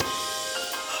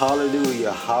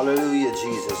Hallelujah, hallelujah,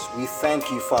 Jesus. We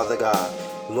thank you, Father God.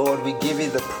 Lord, we give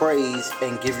you the praise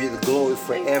and give you the glory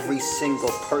for every single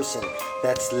person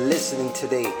that's listening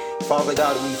today. Father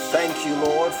God, we thank you,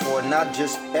 Lord, for not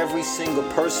just every single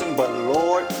person, but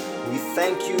Lord, we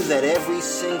thank you that every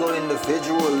single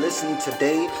individual listening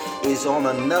today is on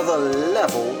another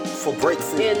level for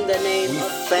breakthrough. In the name we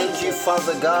of thank Jesus. you,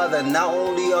 Father God, that not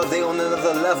only are they on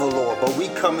another level, Lord, but we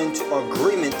come into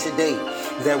agreement today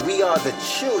that we are the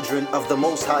children of the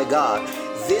Most High God.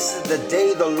 This is the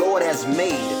day the Lord has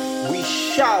made. We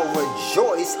shall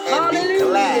rejoice and be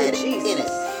glad in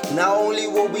it. Not only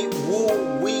will we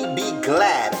be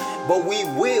glad, but we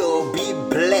will be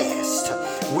blessed.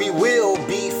 We will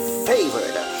be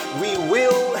favored. We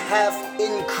will have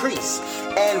increase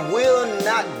and will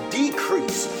not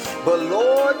decrease. But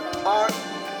Lord, our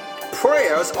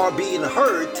prayers are being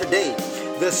heard today.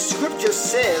 The scripture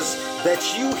says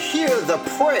that you hear the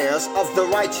prayers of the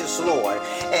righteous, Lord.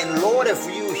 And Lord, if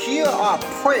you hear our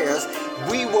prayers,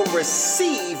 we will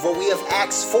receive what we have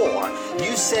asked for.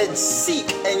 You said,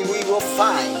 seek and we will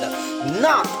find.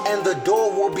 Knock and the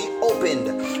door will be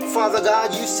opened. Father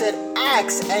God, you said,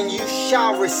 ask and you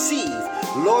shall receive.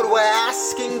 Lord, we're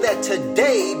asking that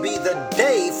today be the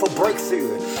day for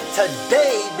breakthrough.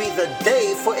 Today be the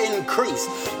day for increase.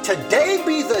 Today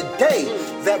be the day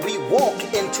that we walk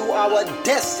into our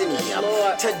destiny.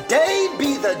 Today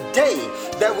be the day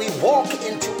that we walk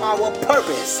into our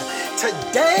purpose.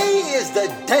 Today is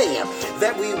the day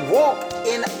that we walk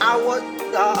in our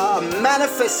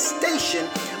manifestation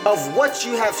of what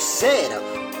you have said.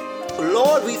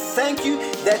 Lord, we thank you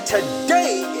that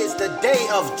today is the day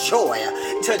of joy.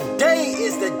 Today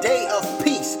is the day of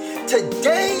peace.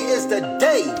 Today is the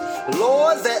day,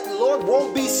 Lord, that Lord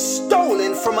won't be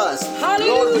stolen from us.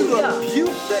 Hallelujah. Lord, we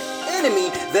rebuke the enemy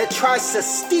that tries to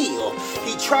steal.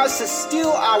 He tries to steal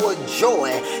our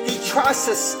joy. He tries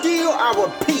to steal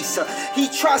our peace. He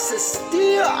tries to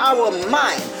steal our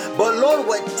mind. But Lord,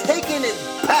 we're taking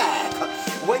it back.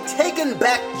 We're taking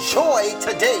back joy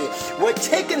today. We're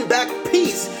taking back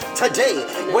peace today.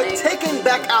 We're taking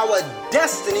back our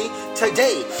destiny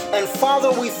today. And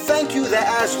Father, we thank you that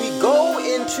as we go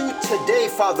into today,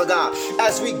 Father God,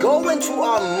 as we go into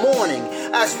our morning,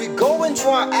 as we go into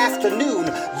our afternoon,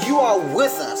 you are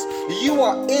with us. You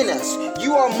are in us.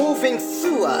 You are moving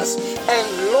through us.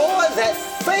 And Lord, that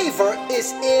favor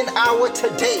is in our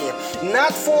today.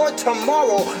 Not for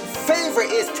tomorrow. Favor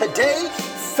is today.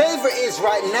 Favor is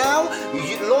right now.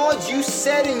 Lord, you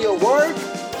said in your word,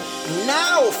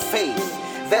 now faith.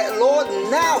 That, Lord,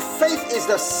 now faith is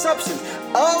the substance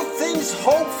of things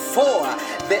hoped for,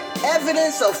 the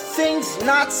evidence of things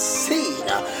not seen.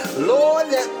 Lord,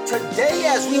 that today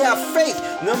as we have faith,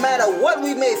 no matter what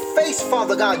we may face,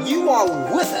 Father God, you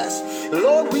are with us.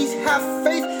 Lord, we have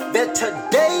faith that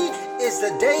today is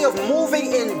the day of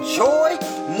moving in joy,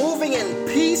 moving in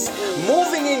peace,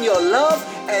 moving in your love,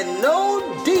 and no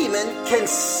demon can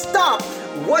stop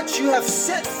what you have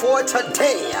set for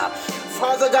today.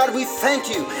 Father God, we thank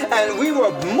you, and we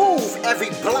remove every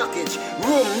blockage,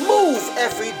 we remove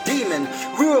every demon,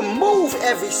 we remove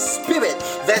every spirit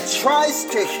that tries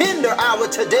to hinder our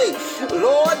today,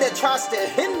 Lord, that tries to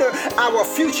hinder our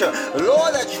future,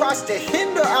 Lord, that tries to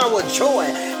hinder our joy,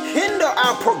 hinder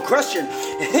our progression,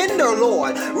 hinder,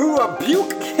 Lord. We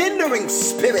rebuke hindering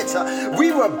spirits, we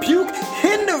rebuke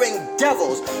hindering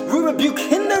devils, we rebuke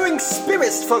hindering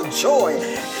spirits for joy,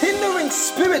 hindering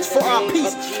spirits for our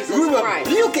peace. We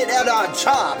rebuke it at our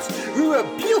jobs. We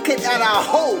rebuke it at our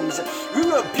homes. We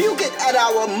rebuke it at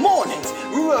our mornings.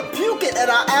 We rebuke it at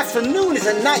our afternoons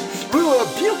and night. We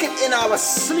rebuke it in our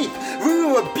sleep. We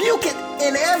rebuke it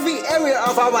in every area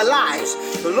of our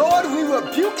lives. Lord, we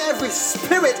rebuke every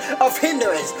spirit of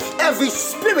hindrance, every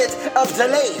spirit of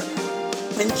delay.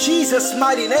 In Jesus'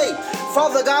 mighty name,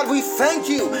 Father God, we thank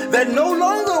you that no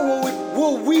longer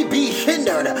will we be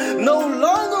hindered. No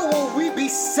longer will we be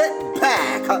set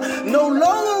back. No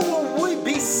longer will we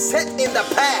be set in the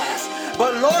past.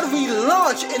 But Lord, we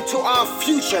launch into our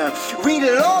future. We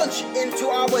launch into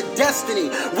our destiny.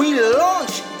 We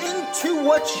launch into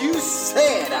what you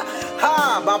said.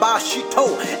 Ha, Baba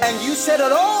Shito. And you said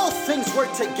that all things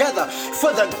work together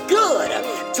for the good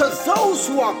to those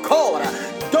who are called.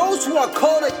 Those who are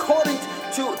called according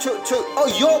to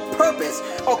your purpose,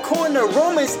 according to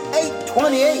Romans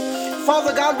 8:28.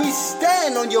 Father God, we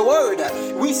stand on your word.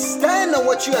 We stand on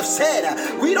what you have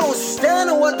said. We don't stand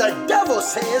on what the devil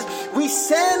says. We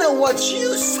stand on what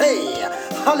you say.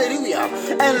 Hallelujah.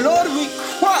 And Lord, we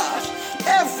crush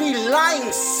every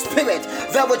lying spirit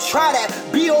that would try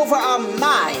to be over our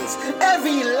minds,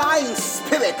 every lying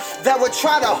spirit that would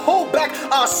try to hold back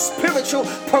our spiritual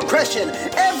progression,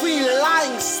 every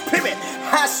lying spirit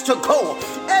has to go.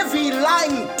 Every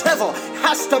lying devil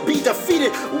has to be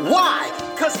defeated. Why?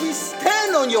 Because we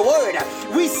stand on your word.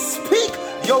 We speak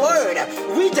your word.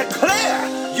 We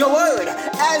declare your word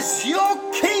as your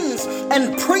kings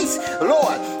and priests,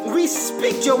 Lord. We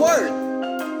speak your word.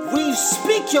 We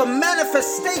speak your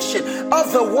manifestation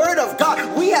of the word of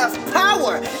God. We have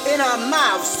power in our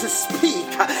mouths to speak.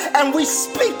 And we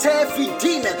speak to every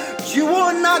demon. You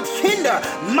will not hinder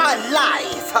my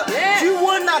life. You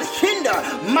will not hinder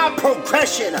my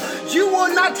progression. You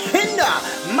will not hinder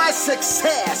my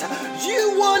success.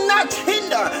 You will not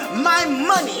hinder my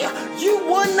money. You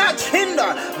will not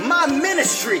hinder my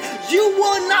ministry. You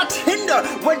will not hinder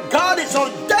what God has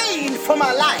ordained for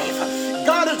my life.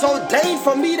 God has ordained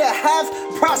for me to have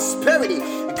prosperity.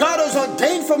 God has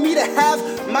ordained for me to have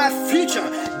my future.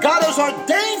 God has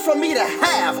ordained for me to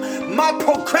have my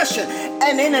progression.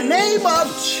 And in the name of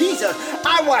Jesus,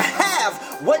 I will have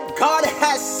what God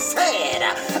has said.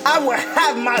 I will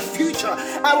have my future.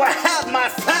 I will have my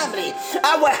family.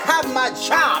 I will have my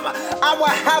job. I will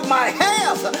have my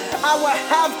health. I will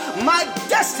have my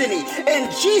destiny.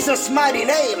 In Jesus' mighty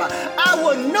name, I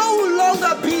will no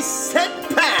longer be set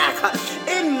back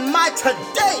in my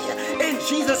today. In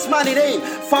Jesus' mighty name,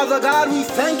 Father God, we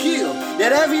thank you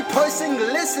that every person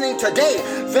listening today,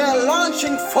 they're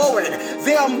launching forward.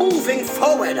 They are moving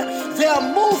forward. They are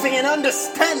moving and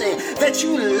understanding that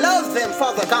you love them,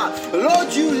 Father God.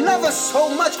 Lord, you love us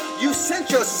so much, you sent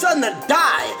your son to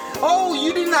die. Oh,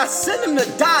 you did not send him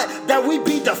to die that we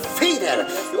be defeated.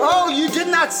 Oh, you did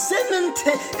not send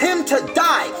him to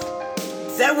die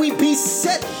that we be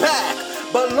set back.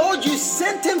 But Lord, you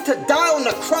sent him to die on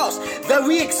the cross that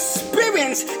we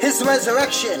experience his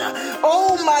resurrection.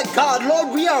 Oh my God,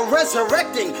 Lord, we are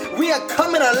resurrecting. We are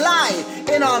coming alive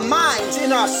in our minds,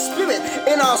 in our spirit,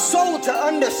 in our soul to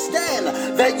understand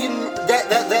that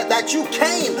you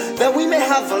came that we may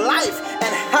have life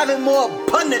and have it more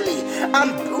abundantly.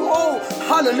 Oh,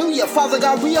 hallelujah. Father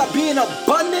God, we are being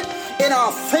abundant in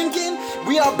our thinking.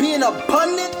 We are being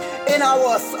abundant in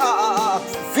our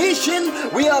vision.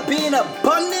 We are being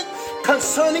abundant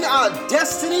concerning our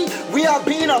destiny. We are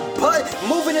being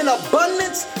moving in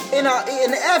abundance in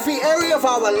every area of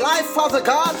our life, Father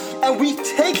God, and we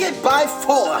take it by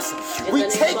force. We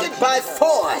take it by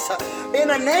force. In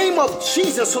the name of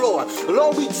Jesus, Lord.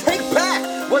 Lord, we take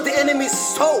back what the enemy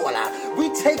stole.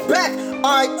 We take back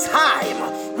our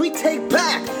time. We take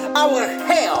back our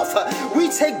health. We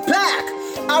take back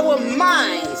our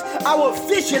minds, our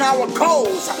vision, our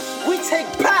goals. We take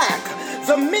back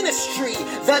the ministry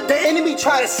that the enemy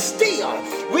tried to steal.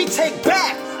 We take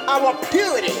back our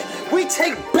purity. We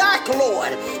take back,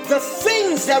 Lord, the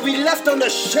things that we left on the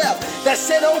shelf that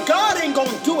said, oh, God ain't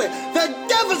gonna do it. The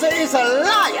devil is a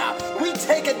liar. We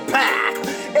take it back.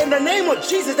 In the name of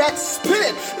Jesus, that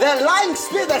spirit, that lying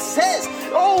spirit that says,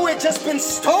 oh, it's just been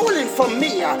stolen from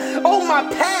me. Oh, my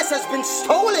past has been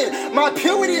stolen. My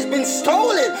purity has been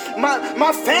stolen.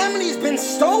 My family has been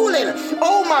stolen.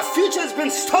 Oh, my future has been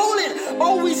stolen.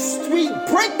 Oh, we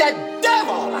break that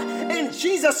devil in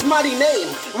Jesus' mighty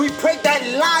name. We break that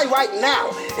lie right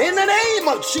now. In the name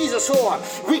of Jesus, Lord,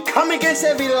 we come against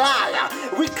every liar.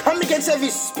 We come against every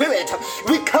spirit.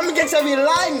 We come against every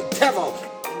lying devil.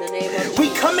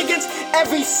 We come against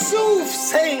every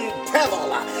soothsaying devil.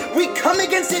 We come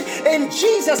against it in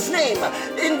Jesus' name.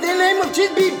 In the name of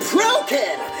Jesus, be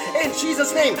broken. In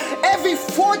Jesus' name, every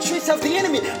fortress of the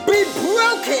enemy be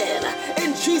broken.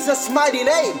 In Jesus' mighty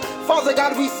name. Father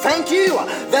God, we thank you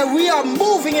that we are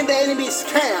moving in the enemy's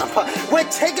camp. We're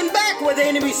taking back what the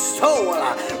enemy stole.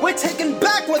 We're taking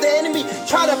back what the enemy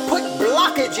tried to put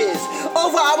blockages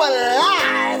over our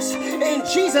lives. In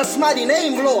Jesus' mighty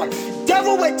name, Lord.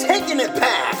 Devil, we're taking it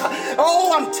back.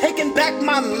 Oh, I'm taking back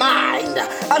my mind.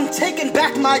 I'm taking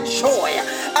back my joy.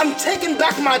 I'm taking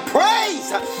back my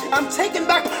praise. I'm taking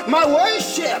back my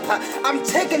worship. I'm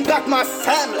taking back my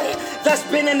family that's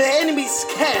been in the enemy's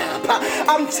camp.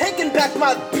 I'm taking back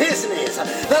my business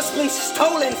that's been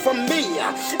stolen from me.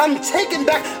 I'm taking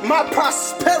back my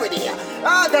prosperity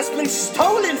that's been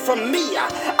stolen from me.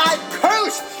 I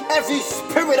curse every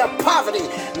spirit of poverty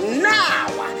now.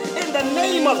 In the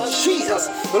name of Jesus,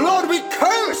 Lord, we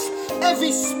curse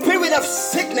every spirit of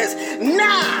sickness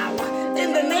now.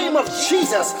 In the name of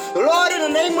Jesus, Lord, in the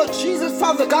name of Jesus,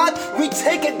 Father God, we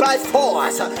take it by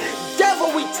force.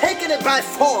 Devil, we taking it by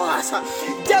force.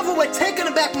 Devil, we're taking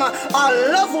it back, our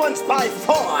loved ones by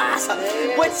force.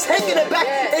 We're taking it back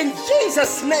in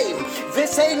Jesus' name.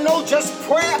 This ain't no just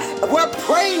prayer. We're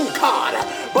praying, God.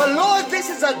 But Lord, this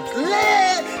is a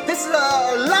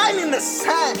line in the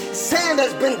sand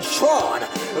has been drawn.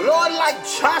 Lord, like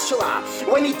Joshua,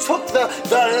 when he took the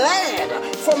land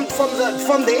from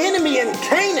the enemy in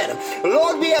Canaan.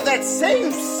 Lord, we have that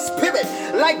same spirit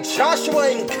like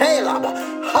Joshua and Caleb.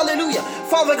 Hallelujah.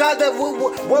 Father God, that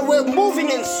we're moving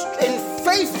in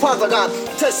faith, Father God,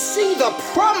 to see the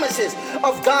promises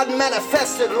of God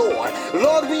manifested, Lord.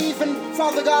 Lord, we even,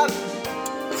 Father God,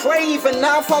 pray even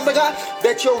now, Father God,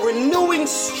 that you're renewing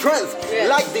strength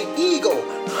like the eagle.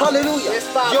 Hallelujah.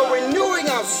 Yes, you're renewing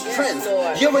our strength.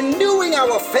 Yes, you're renewing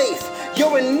our faith.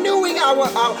 You're renewing our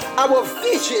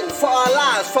vision for our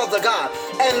lives, Father God.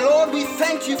 And Lord, we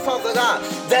thank you, Father God,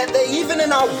 that even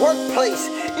in our workplace,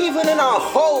 even in our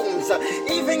homes,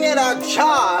 even in our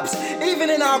jobs, even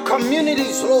in our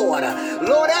communities, Lord.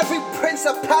 Lord, every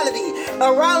principality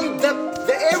around the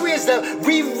areas that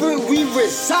we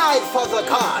reside, Father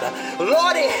God,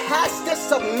 Lord, it has to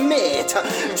submit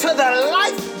to the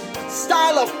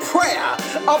lifestyle of prayer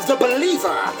of the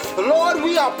believer. Lord,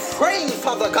 we are praying,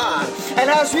 Father God, and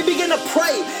as we begin to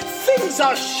pray, things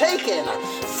are shaking,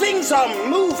 things are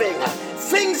moving,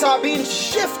 things are being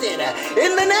shifted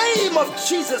in the name of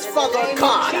Jesus, Father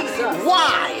God.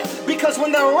 Why? Because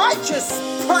when the righteous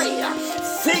pray,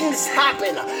 things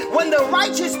happen. When the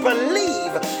righteous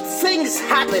believe, things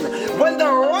happen. When the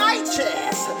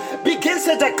righteous begins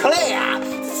to declare,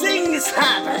 things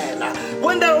happen.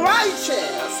 When the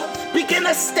righteous begin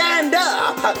to stand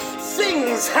up,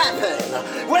 things happen.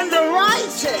 When the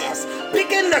righteous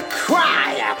begin to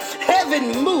cry,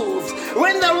 heaven moves.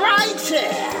 When the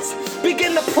righteous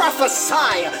begin to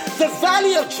prophesy, the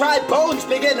valley of dry bones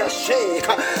begin to shake.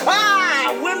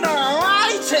 When the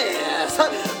righteous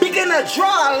begin to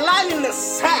draw a line in the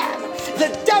sand, the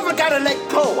devil gotta let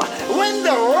go. When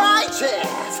the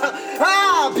righteous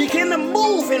begin to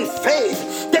move in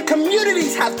faith, the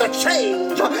communities have to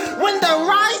change. When the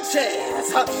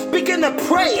righteous begin to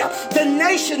pray, the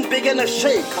nations begin to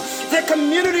shake. The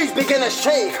communities begin to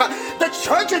shake. The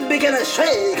churches begin to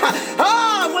shake.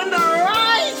 When the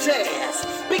righteous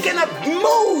begin to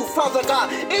move, Father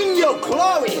God, in your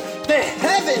glory, the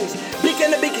heavens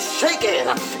begin to be shaken.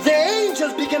 The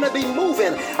angels begin to be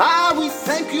moving. We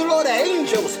thank you, Lord. The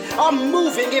angels are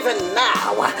moving even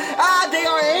now. They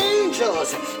are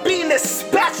angels being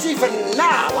dispatched even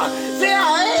now. They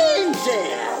are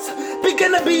angels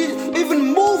begin to be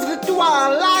even moved through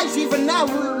our lives even now,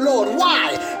 Lord.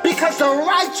 Why? Because the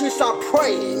righteous are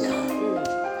praying.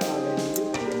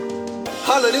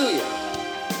 Hallelujah.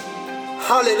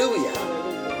 Hallelujah.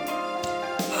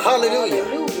 Hallelujah.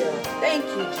 Hallelujah. Thank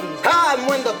you, Jesus. And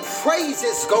when the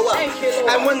praises go up,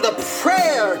 and when the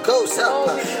prayer goes up,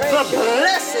 the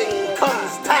blessing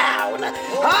comes down.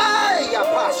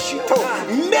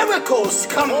 Miracles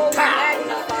come down.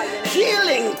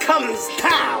 Healing comes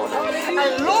down.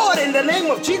 And Lord, in the name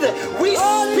of Jesus, we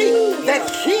speak that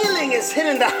healing is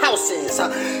hitting the houses.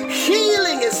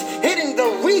 Healing is hitting the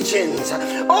regions.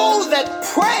 Oh, that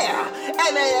prayer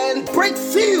and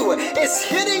breakthrough is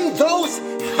hitting those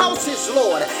houses,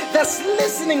 Lord, that's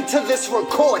listening to this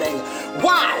recording.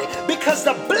 Why? Because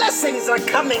the blessings are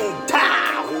coming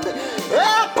down.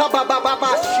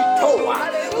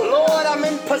 Lord, I'm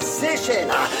in position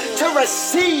to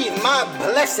receive my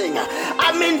blessing.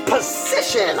 I'm in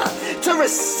position to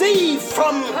receive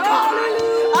from God.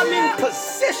 I'm in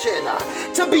position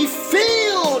to be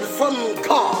filled from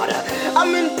God.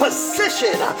 I'm in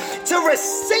position to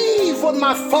receive what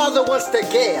my Father wants to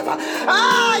give. I'm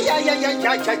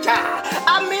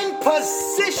in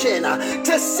position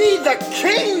to see the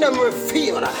kingdom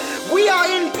revealed. We are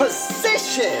in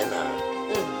position.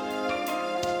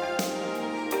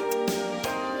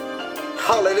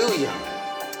 Hallelujah.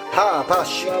 You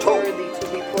are worthy to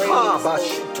be praised,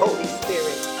 Holy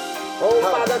Spirit. Oh,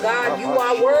 Father God, you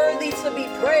are worthy to be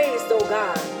praised, oh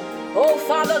God. Oh,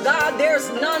 Father God, there's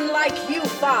none like you,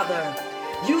 Father.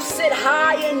 You sit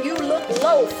high and you look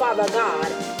low, Father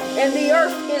God. And the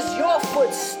earth is your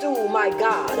footstool, my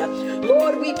God.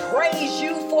 Lord, we praise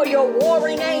you for your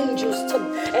warring angels.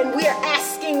 And we are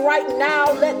asking right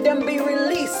now, let them be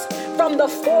released from the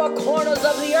four corners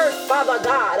of the earth, Father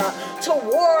God, to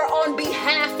war on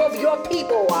behalf of your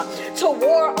people, to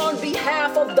war on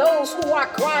behalf of those who are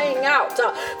crying out,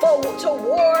 to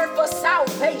war for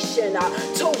salvation,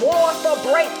 to war for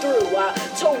breakthrough,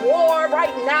 to war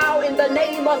right now in the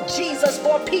name of Jesus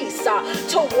for peace,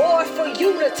 to war for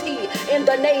unity in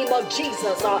the name of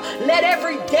Jesus. Let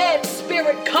every dead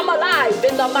spirit come alive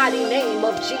in the mighty name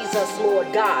of Jesus,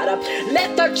 Lord God.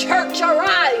 Let the church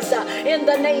arise in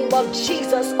the name of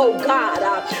Jesus, oh God.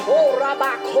 Oh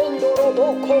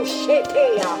Rabakondoroboko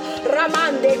Shetea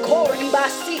Ramande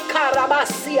Koribasika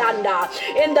Rabasianda.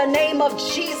 In the name of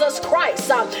Jesus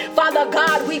Christ, Father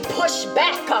God, we push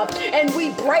back and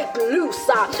we break loose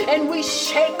and we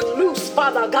shake loose,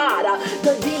 Father God,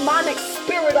 the demonic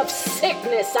spirit of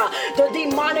sickness, the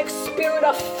demonic spirit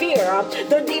of fear,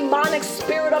 the demonic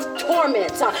spirit of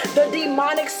torment, the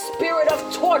demonic spirit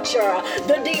of torture,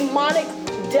 the demonic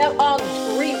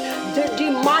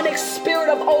spirit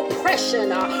of oppression.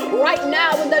 Right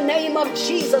now, in the name of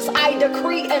Jesus, I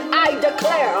decree and I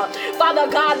declare, Father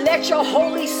God, let your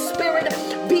Holy Spirit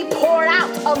be poured out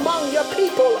among your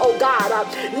people, oh God.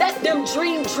 Let them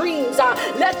dream dreams.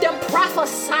 Let them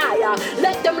prophesy.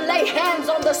 Let them lay hands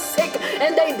on the sick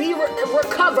and they be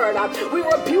recovered. We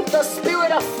rebuke the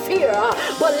spirit of fear,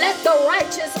 but let the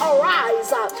righteous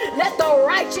arise. Let the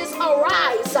righteous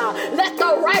arise. Let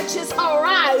the righteous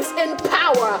arise in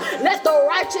power. Let the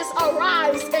righteous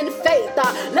arise in faith.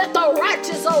 Let the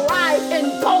righteous arise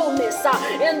in boldness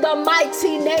in the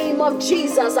mighty name of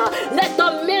Jesus. Let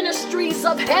the ministries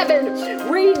of heaven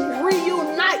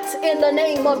reunite in the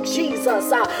name of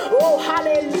Jesus. Oh,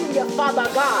 hallelujah, Father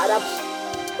God.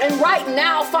 And right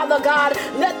now, Father God,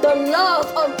 let the love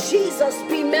of Jesus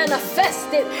be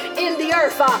manifested in the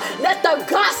earth. Let the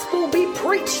gospel be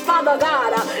preached, Father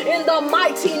God, in the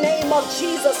mighty name of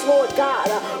Jesus, Lord God.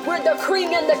 We're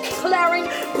decreeing and declaring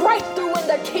breakthrough in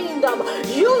the kingdom,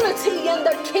 unity in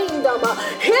the kingdom,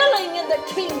 healing in the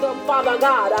kingdom, Father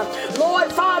God.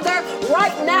 Lord, Father,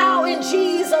 right now in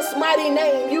Jesus' mighty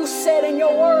name, you said in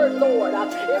your word, Lord,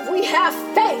 if we have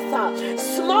faith,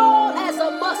 small as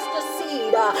a mustard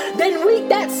seed, then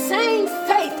that same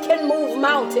faith can move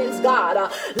mountains, God.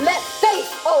 Let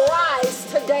faith arise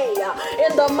today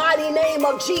in the mighty name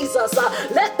of Jesus.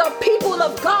 Let the people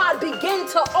of God begin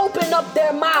to open up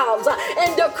their mouths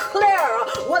and declare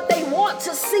what they want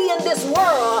to see in this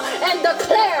world and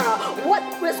declare what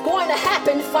is going to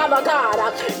happen, Father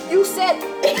God. You said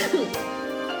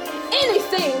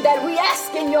anything that we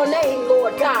ask in your name,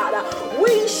 Lord God,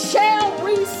 we shall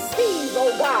receive,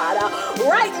 oh God.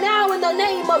 Right now, in the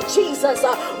name of Jesus,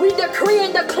 we decree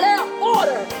and declare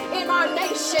order in our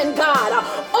nation, God.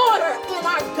 Order in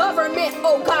our government,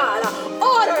 oh God.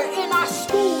 Order in our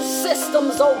school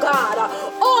systems, oh God.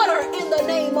 Order in the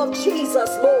name of Jesus,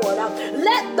 Lord.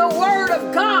 Let the word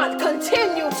of God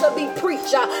continue to be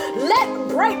preached. Let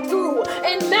breakthrough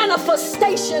and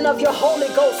manifestation of your Holy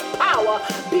Ghost power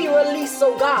be released,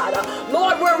 oh God.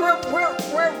 Lord,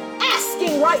 we're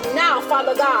asking right now,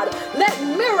 Father God, let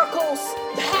miracles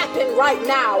happen right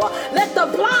now. Let the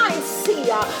blind see,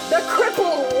 the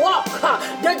crippled walk,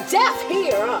 the deaf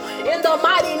hear, in the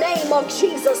mighty name of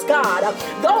Jesus, God.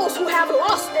 Those who have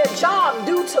lost their job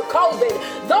due to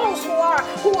COVID, those who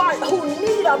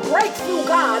need a breakthrough,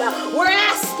 God, we're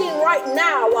asking right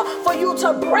now for you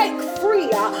to break free,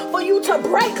 for you to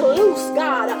break loose,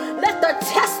 God. Let the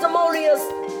testimonies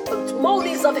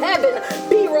of heaven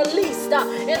be released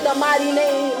in the mighty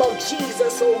name of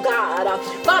Jesus, oh God.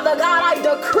 Father God, I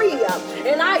decree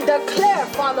and I declare,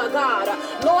 Father God,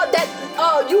 Lord, that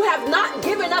you have not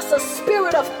given us a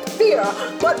spirit of fear,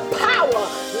 but power,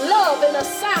 love, and a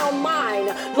sound mind.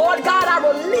 Lord God, I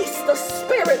release the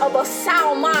spirit of a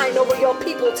sound mind over your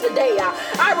people today.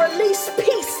 I release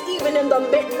peace even in the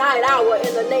midnight hour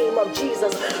in the name of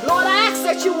Jesus. Lord, I ask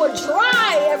that you would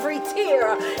dry every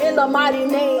tear in the mighty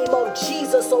name of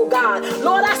Jesus, oh God.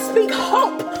 Lord, I speak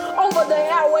hope over the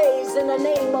airways in the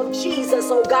name of Jesus,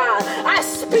 oh God. I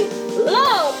speak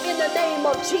love in the name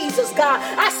of Jesus, God.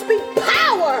 I speak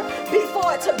power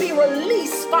before it to be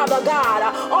released, Father God,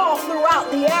 all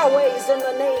throughout the airways in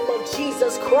the name of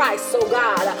Jesus Christ, oh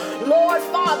God. Lord,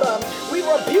 Father, we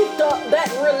rebuke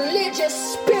that religious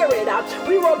spirit.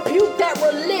 We rebuke that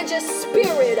religious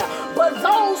spirit. But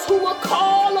those who will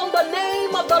call on the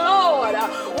name of the Lord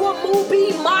will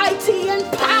be mighty in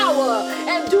power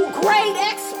and do great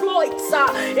exploits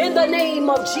exploits in the name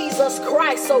of Jesus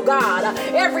Christ, oh God.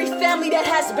 Every family that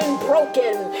has been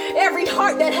broken, every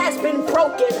heart that has been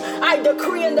broken, I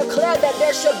decree and declare that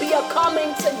there should be a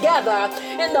coming together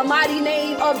in the mighty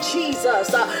name of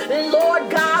Jesus. And Lord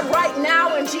God, right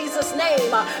now in Jesus'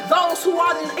 name, those who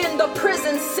are in the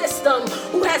prison system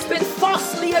who has been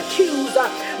falsely accused,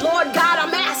 Lord God,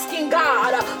 I'm asking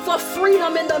God for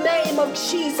freedom in the name of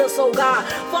Jesus, oh God,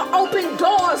 for open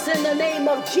doors in the name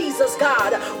of Jesus,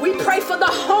 God. We pray for the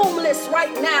homeless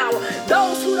right now,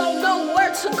 those who don't know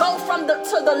where to go from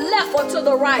to the left or to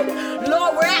the right.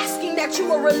 Lord, we're asking that you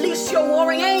will release your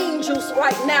warring angels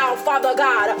right now, Father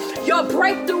God, your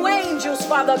breakthrough angels,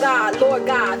 Father God, Lord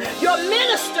God, your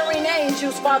ministering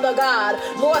angels, Father God,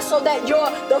 Lord, so that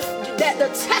that the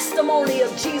testimony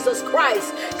of Jesus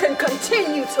Christ can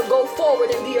continue to go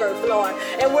forward in the earth, Lord.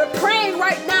 And we're praying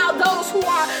right now, those who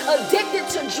are addicted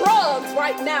to drugs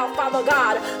right now, Father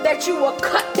God, that you will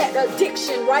cut that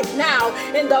addiction right now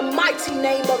in the mighty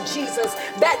name of Jesus,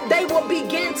 that they will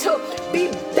begin to be,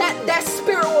 that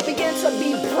spirit will begin to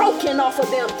be broken off of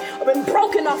them, and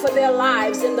broken off of their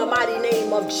lives in the mighty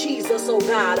name of Jesus, oh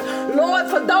God. Lord,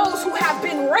 for those who have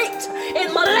been raped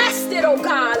and molested, oh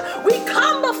God, we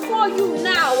come before you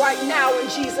now, right now, in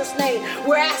Jesus' name.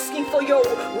 We're asking for your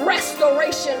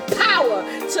restoration power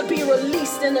to be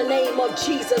released in the name of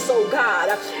Jesus, oh God.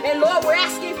 And Lord, we're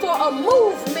asking for a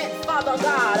movement, Father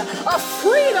God, of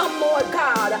freedom, Lord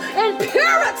God, and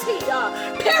purity.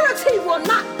 Purity will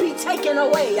not be taken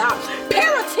away.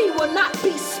 Purity will not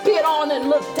be spit on and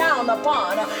looked down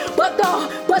upon. But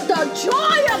the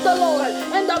joy of the Lord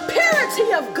and the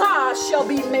purity of God shall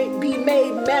be made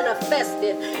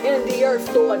manifested in the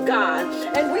earth, Lord God.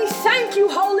 And we thank you,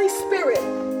 Holy Spirit.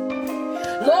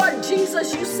 Lord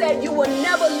Jesus, you said you will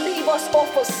never leave us or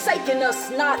forsaken us,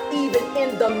 not even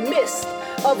in the midst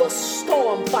of a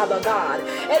storm, Father God.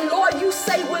 And Lord, you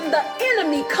say when the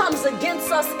enemy comes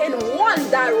against us in one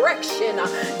direction,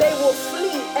 they will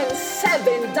flee in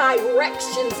 7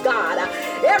 directions, God.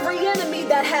 Every enemy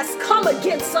that has come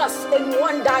against us in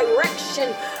one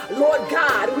direction, Lord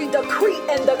God, we decree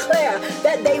and declare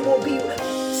that they will be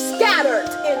scattered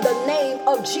in the name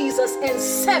of Jesus in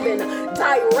 7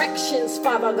 directions,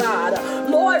 Father God.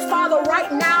 Lord, Father,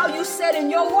 right now you said in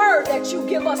your word that you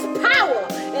give us power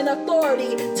and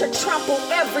authority to trample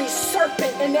every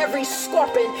serpent and every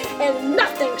scorpion, and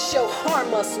nothing shall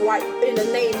harm us, right, in the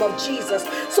name of Jesus.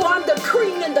 So I'm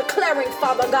decreeing and declaring,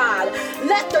 Father God,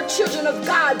 let the children of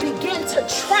God begin to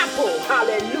trample,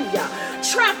 hallelujah,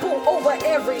 trample over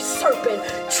every serpent,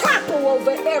 trample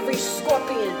over every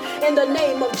scorpion in the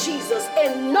name of Jesus,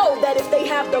 and know that if they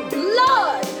have the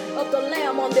blood of the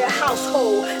Lamb on their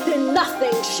household, then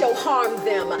nothing shall harm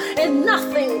them and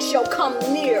nothing shall come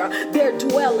near their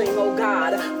dwelling, oh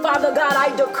God. Father God,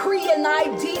 I decree and I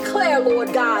declare,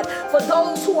 Lord God, for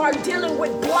those who are dealing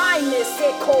with blindness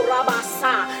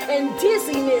and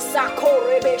dizziness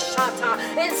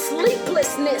and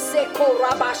sleeplessness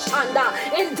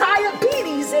and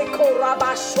diabetes and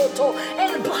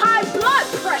high blood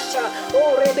pressure,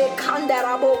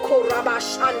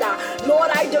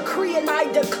 Lord, I decree and I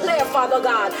declare, Father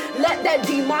God, let that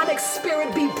demonic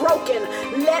spirit be broken.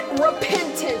 Let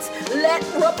repentance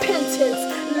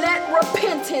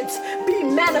be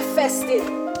manifested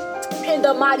in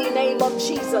the mighty name of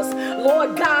Jesus.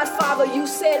 Lord God, Father, you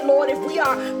said, Lord, if we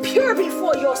are pure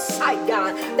before your sight,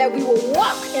 God, that we will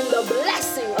walk in the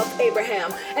blessing of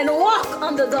Abraham and walk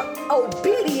under the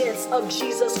obedience of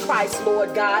Jesus Christ,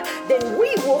 Lord God, then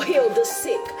we will heal the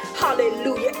sick.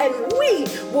 Hallelujah. And we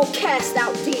will cast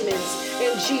out demons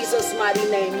in Jesus' mighty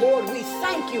name. Lord, we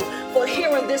thank you for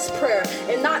hearing this prayer,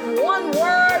 and not one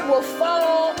word will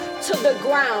fall to the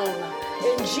ground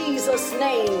in Jesus'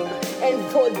 name. And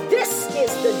for this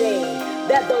is the day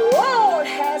that the Lord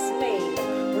has made.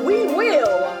 We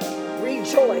will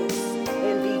rejoice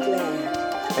and be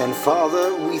glad. And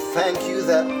Father, we thank you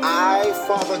that I,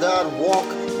 Father God, walk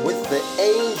with the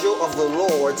angel of the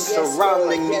Lord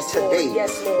surrounding me today.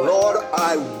 Yes, Lord. Lord,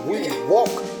 we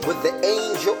walk with the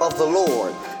angel of the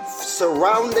Lord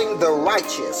surrounding the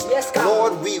righteous. Yes, God.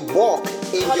 Lord, we walk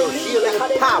in your healing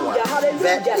power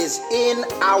that is in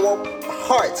our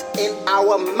hearts, in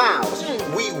our mouths.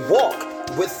 We walk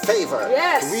with favor.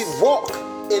 Yes. We walk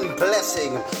in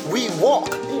blessing. We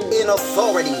walk in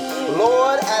authority.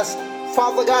 Lord, as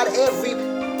Father God, every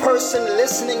person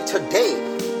listening today,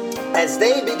 as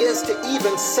they begins to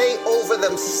even say over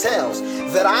themselves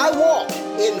that I walk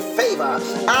in favor,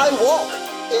 I walk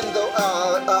in the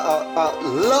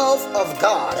love of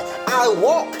God, I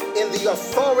walk in the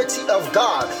authority of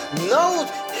God. No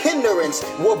hindrance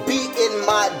will be in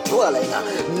my dwelling.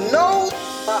 No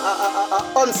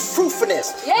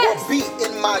unfruitfulness will be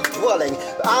in my dwelling.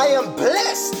 I am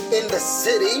blessed in the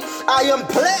city. I am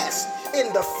blessed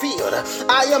in the field.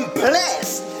 I am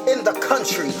blessed in the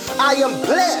country. I am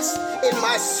blessed in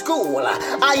my school.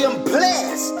 I am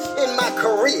blessed in my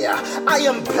career. I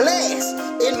am blessed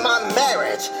in my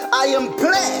marriage. I am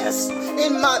blessed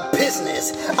in my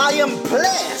business. I am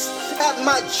blessed at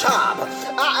my job.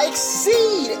 I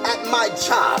exceed at my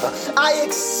job. I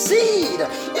exceed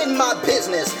in my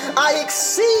business. I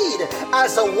exceed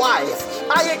as a wife.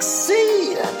 I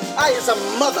exceed as a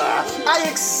mother. I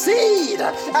exceed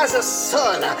as a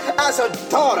son, as a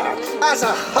daughter, as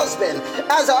a husband,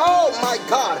 oh my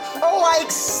God. Oh, I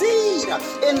exceed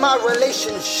in my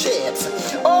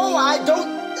relationships. Oh, I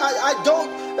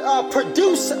don't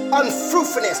produce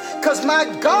unfruitfulness, because my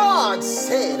God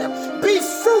said, be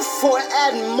fruitful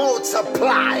and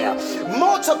multiply.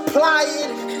 Multiply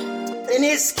it in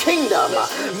his kingdom.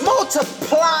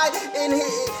 Multiply in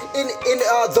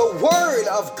the word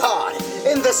of God,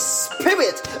 in the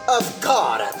spirit of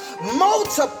God.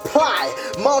 Multiply.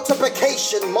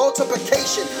 Multiplication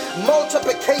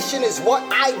is what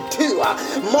I do.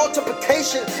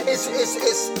 Multiplication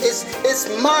is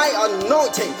my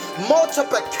anointing.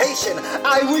 Multiplication,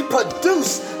 I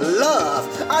reproduce love.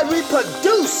 I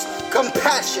reproduce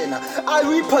compassion. I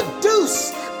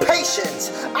reproduce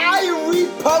patience. I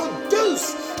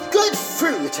reproduce good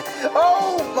fruit.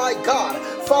 Oh my God.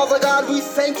 Father God, we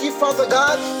thank you, Father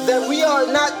God, that we are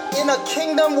not in a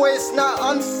kingdom where it's not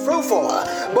unfruitful,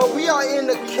 but we are in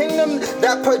a kingdom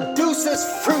that produces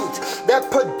fruit, that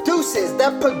produces.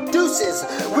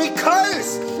 We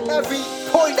curse every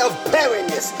point of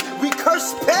barrenness. We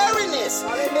curse barrenness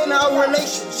in our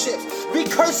relationships. We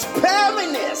curse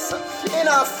barrenness in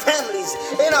our families,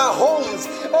 in our homes,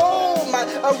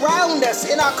 around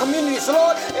us, in our communities.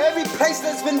 Lord, every place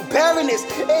that's been barrenness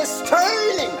is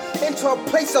turning into a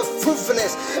place of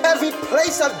fruitfulness. Every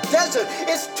place of desert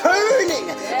is turning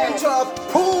into a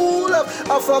pool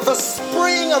of a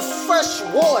spring of fresh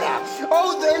water.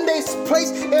 Oh, in this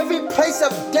place, every place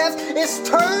of death is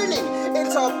turning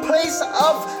into a place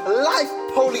of life.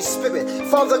 Holy Spirit,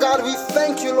 Father God, we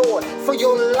thank you, Lord, for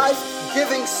your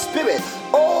life-giving spirit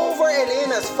over and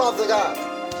in us, Father God,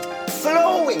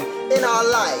 flowing in our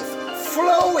life,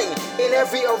 flowing in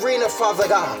every arena, Father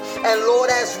God. And Lord,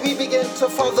 as we begin to,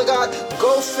 Father God,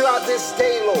 go throughout this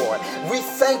day, Lord, we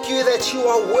thank you that you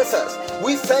are with us.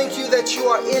 We thank you that you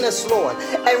are in us, Lord,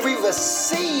 and we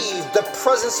receive the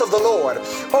presence of the Lord.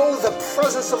 Oh, the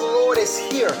presence of the Lord is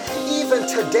here even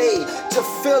today to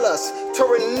fill us, to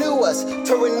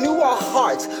renew our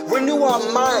hearts, renew our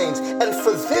minds. And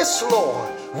for this,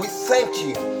 Lord, we thank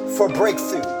you for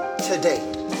breakthrough today.